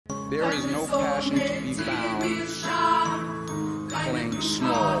There is no passion to be found playing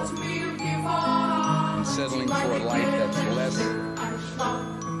small and settling for a life that's less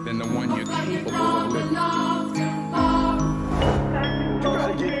than the one you're capable of living. You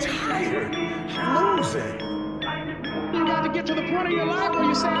gotta get tired. You're losing. You got to get to the point of your life where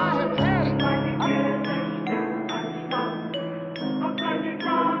you say, I have had it.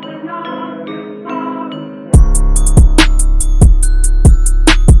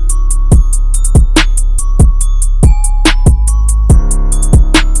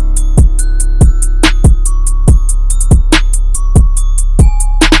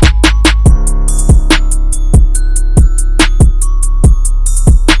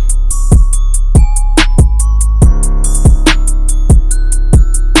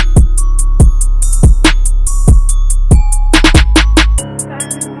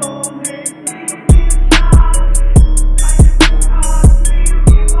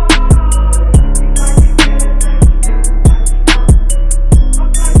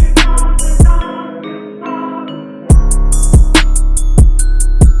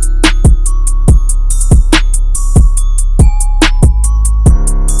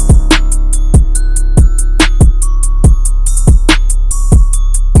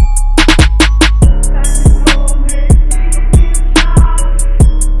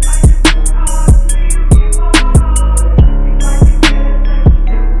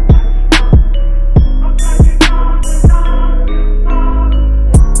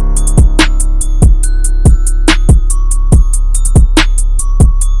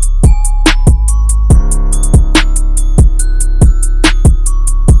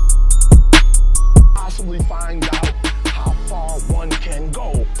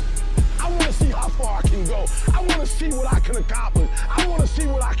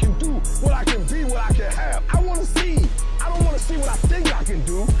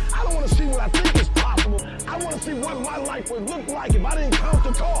 Would look like if I didn't count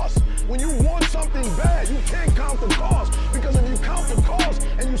the cost. When you want something bad, you can't count the cost, because if you count the cost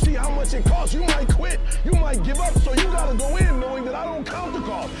and you see how much it costs, you might quit, you might give up. So you gotta go in knowing that I don't count the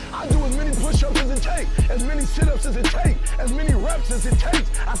cost. I do as many push-ups as it takes, as many sit-ups as it takes, as many reps as it takes.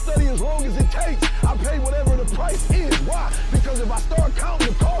 I study as long as it takes. I pay whatever the price is. Why? Because if I start counting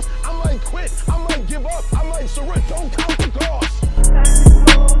the cost, I might quit, I might give up, I might surrender. Don't count the cost.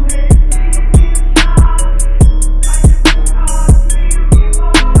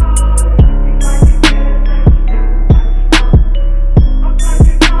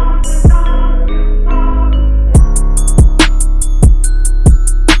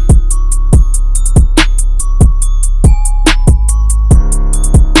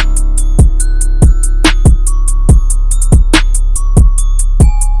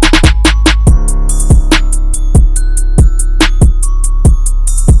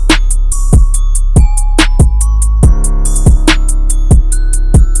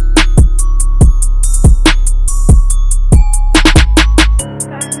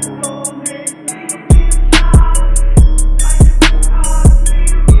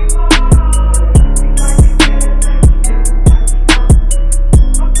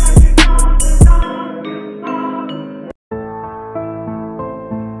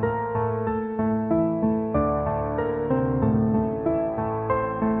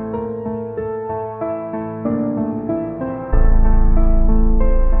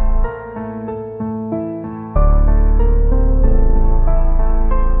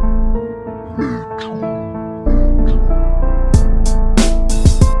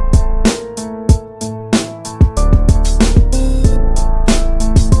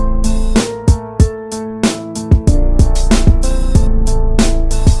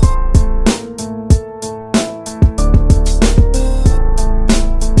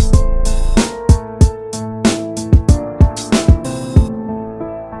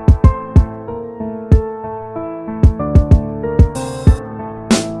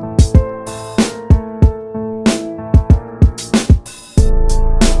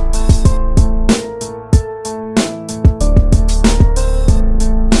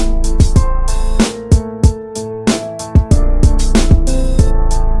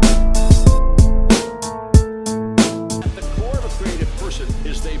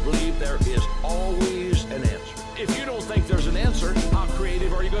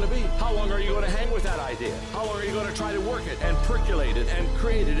 How long are you going to try to work it and percolate it and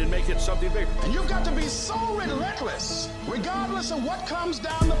create it and make it something bigger? And you've got to be so relentless, regardless of what comes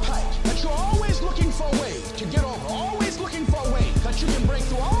down the pike, that you're always looking for a way to get over, always looking for a way that you can break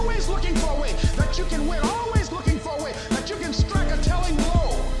through, always looking for a way that you can win, always looking for a way that you can strike a telling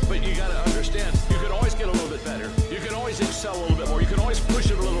blow. But you got to understand, you can always get a little bit better. You can always excel a little bit more. You can always push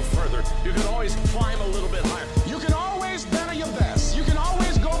it a little further. You can always climb a little bit